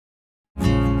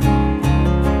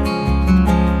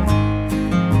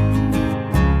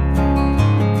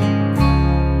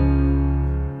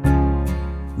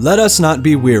Let us not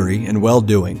be weary in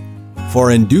well-doing,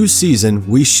 for in due season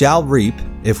we shall reap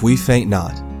if we faint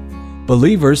not.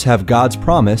 Believers have God's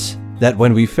promise that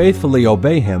when we faithfully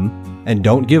obey Him and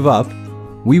don't give up,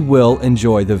 we will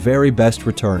enjoy the very best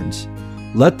returns.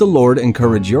 Let the Lord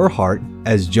encourage your heart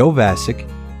as Joe Vasick,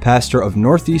 pastor of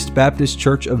Northeast Baptist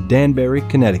Church of Danbury,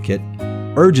 Connecticut,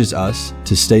 urges us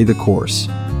to stay the course.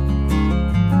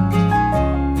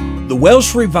 The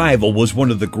Welsh Revival was one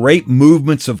of the great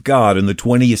movements of God in the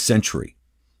 20th century.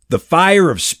 The fire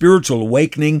of spiritual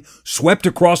awakening swept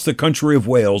across the country of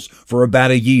Wales for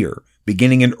about a year,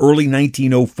 beginning in early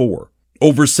 1904.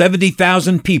 Over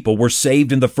 70,000 people were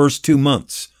saved in the first 2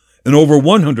 months, and over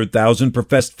 100,000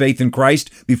 professed faith in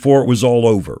Christ before it was all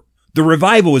over. The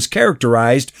revival was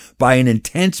characterized by an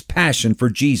intense passion for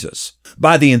Jesus,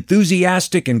 by the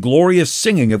enthusiastic and glorious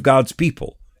singing of God's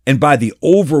people, and by the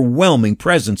overwhelming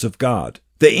presence of God.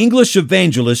 The English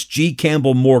evangelist G.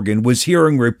 Campbell Morgan was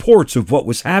hearing reports of what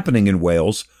was happening in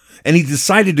Wales, and he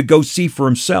decided to go see for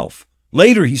himself.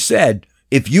 Later he said,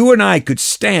 "If you and I could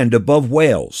stand above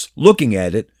Wales, looking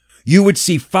at it, you would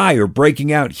see fire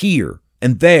breaking out here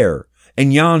and there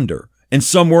and yonder and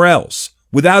somewhere else,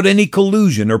 without any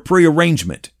collusion or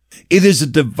prearrangement. It is a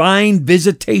divine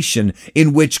visitation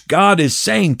in which God is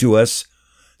saying to us,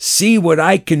 'See what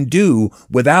I can do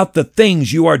without the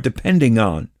things you are depending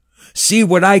on. See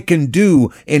what I can do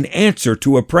in answer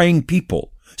to a praying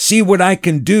people. See what I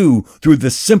can do through the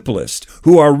simplest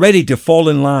who are ready to fall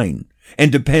in line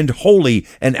and depend wholly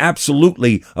and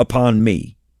absolutely upon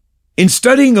me.'" In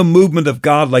studying a movement of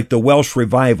God like the Welsh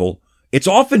Revival, it's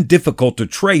often difficult to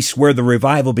trace where the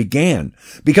revival began,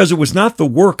 because it was not the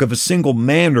work of a single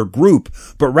man or group,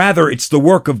 but rather it's the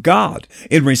work of God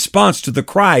in response to the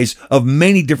cries of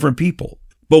many different people.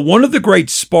 But one of the great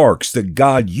sparks that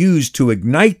God used to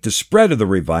ignite the spread of the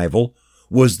revival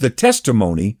was the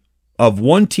testimony of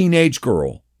one teenage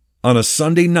girl on a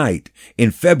Sunday night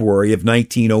in February of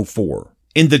 1904.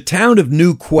 In the town of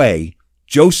New Quay,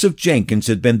 Joseph Jenkins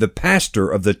had been the pastor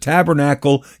of the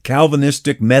Tabernacle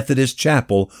Calvinistic Methodist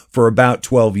Chapel for about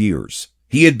 12 years.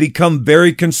 He had become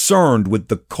very concerned with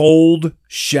the cold,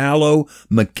 shallow,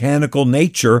 mechanical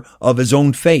nature of his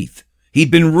own faith.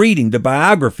 He'd been reading the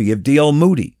biography of D.L.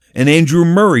 Moody and Andrew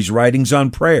Murray's writings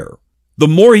on prayer. The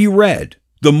more he read,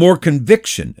 the more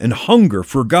conviction and hunger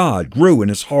for God grew in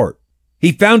his heart.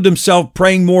 He found himself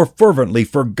praying more fervently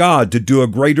for God to do a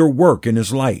greater work in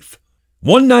his life.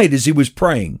 One night as he was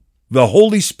praying, the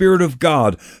Holy Spirit of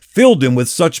God filled him with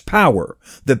such power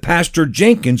that Pastor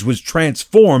Jenkins was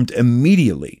transformed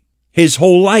immediately. His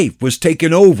whole life was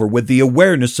taken over with the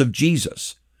awareness of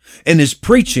Jesus, and his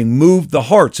preaching moved the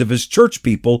hearts of his church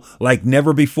people like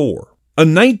never before. A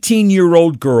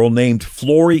 19-year-old girl named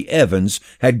Florrie Evans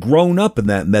had grown up in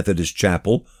that Methodist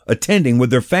chapel, attending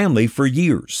with her family for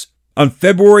years. On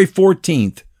February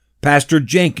 14th, Pastor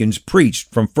Jenkins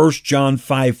preached from 1 John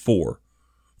 5:4.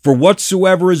 "For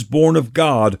whatsoever is born of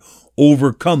God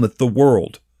overcometh the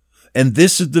world. And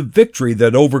this is the victory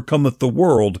that overcometh the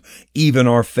world, even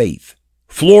our faith."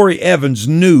 Florrie Evans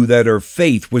knew that her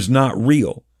faith was not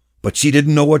real, but she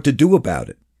didn't know what to do about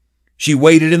it. She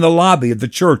waited in the lobby of the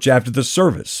church after the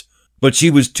service, but she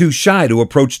was too shy to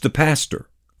approach the pastor.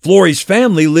 Florrie's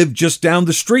family lived just down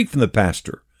the street from the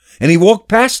pastor, and he walked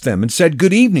past them and said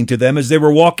good evening to them as they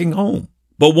were walking home.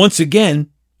 But once again,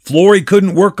 Florrie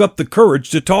couldn't work up the courage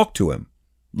to talk to him.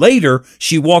 Later,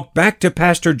 she walked back to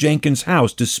Pastor Jenkins'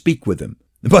 house to speak with him,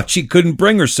 but she couldn't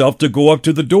bring herself to go up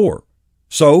to the door.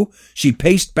 So she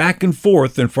paced back and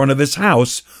forth in front of his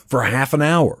house for half an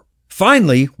hour.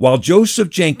 Finally, while Joseph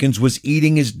Jenkins was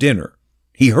eating his dinner,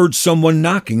 he heard someone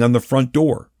knocking on the front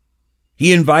door.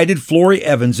 He invited Florrie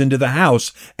Evans into the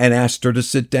house and asked her to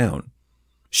sit down.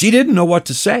 She didn't know what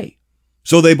to say,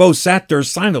 so they both sat there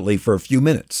silently for a few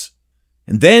minutes.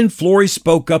 And then Florrie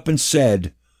spoke up and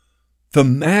said, "The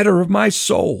matter of my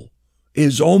soul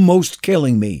is almost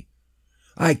killing me.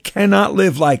 I cannot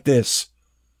live like this.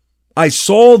 I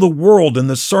saw the world in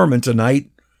the sermon tonight,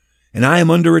 and I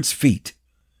am under its feet.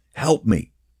 Help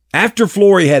me." After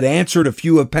Florrie had answered a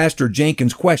few of Pastor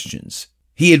Jenkins' questions,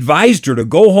 he advised her to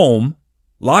go home,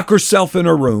 lock herself in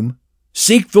her room,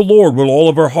 seek the Lord with all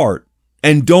of her heart,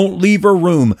 and don't leave her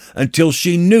room until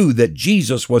she knew that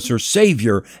Jesus was her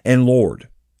Savior and Lord.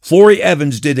 Florrie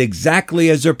Evans did exactly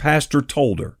as her pastor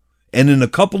told her, and in a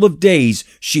couple of days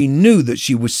she knew that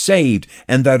she was saved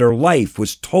and that her life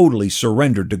was totally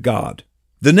surrendered to God.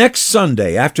 The next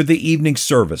Sunday after the evening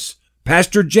service,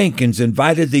 Pastor Jenkins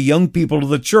invited the young people of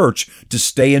the church to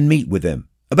stay and meet with him.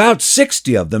 About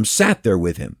 60 of them sat there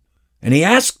with him, and he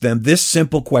asked them this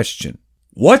simple question: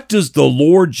 "What does the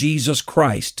Lord Jesus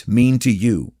Christ mean to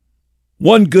you?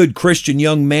 One good Christian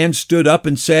young man stood up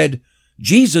and said,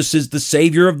 "Jesus is the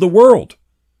Savior of the world."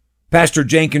 Pastor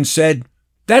Jenkins said,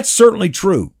 "That's certainly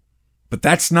true, but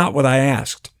that's not what I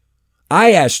asked.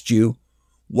 I asked you,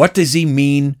 what does he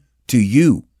mean to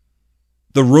you?"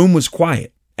 The room was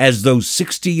quiet as those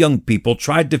 60 young people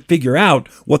tried to figure out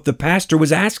what the pastor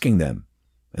was asking them.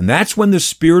 And that's when the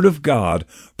Spirit of God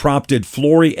prompted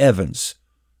Florrie Evans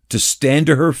to stand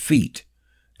to her feet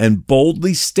and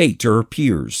boldly state to her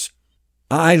peers,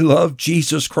 "I love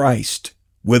Jesus Christ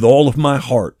with all of my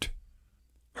heart."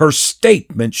 Her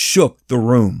statement shook the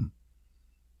room.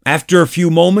 After a few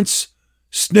moments,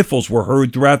 sniffles were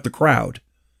heard throughout the crowd,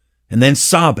 and then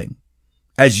sobbing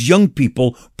as young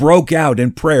people broke out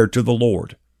in prayer to the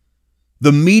Lord.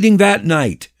 The meeting that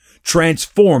night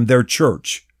transformed their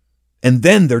church, and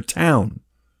then their town,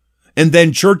 and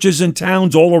then churches and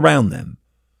towns all around them.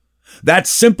 That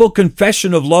simple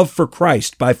confession of love for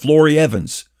Christ by Florrie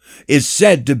Evans is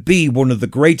said to be one of the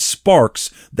great sparks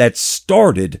that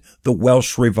started the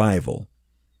Welsh revival.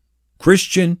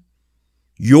 Christian,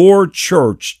 your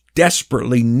church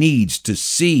desperately needs to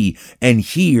see and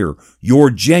hear your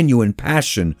genuine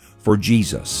passion for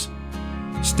Jesus.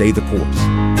 Stay the course.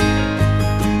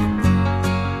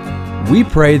 We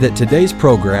pray that today's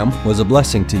program was a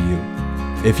blessing to you.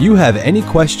 If you have any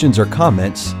questions or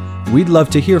comments, we'd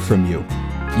love to hear from you.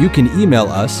 You can email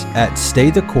us at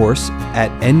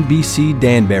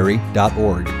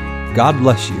staythecourse@nbcdanbury.org. God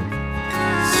bless you.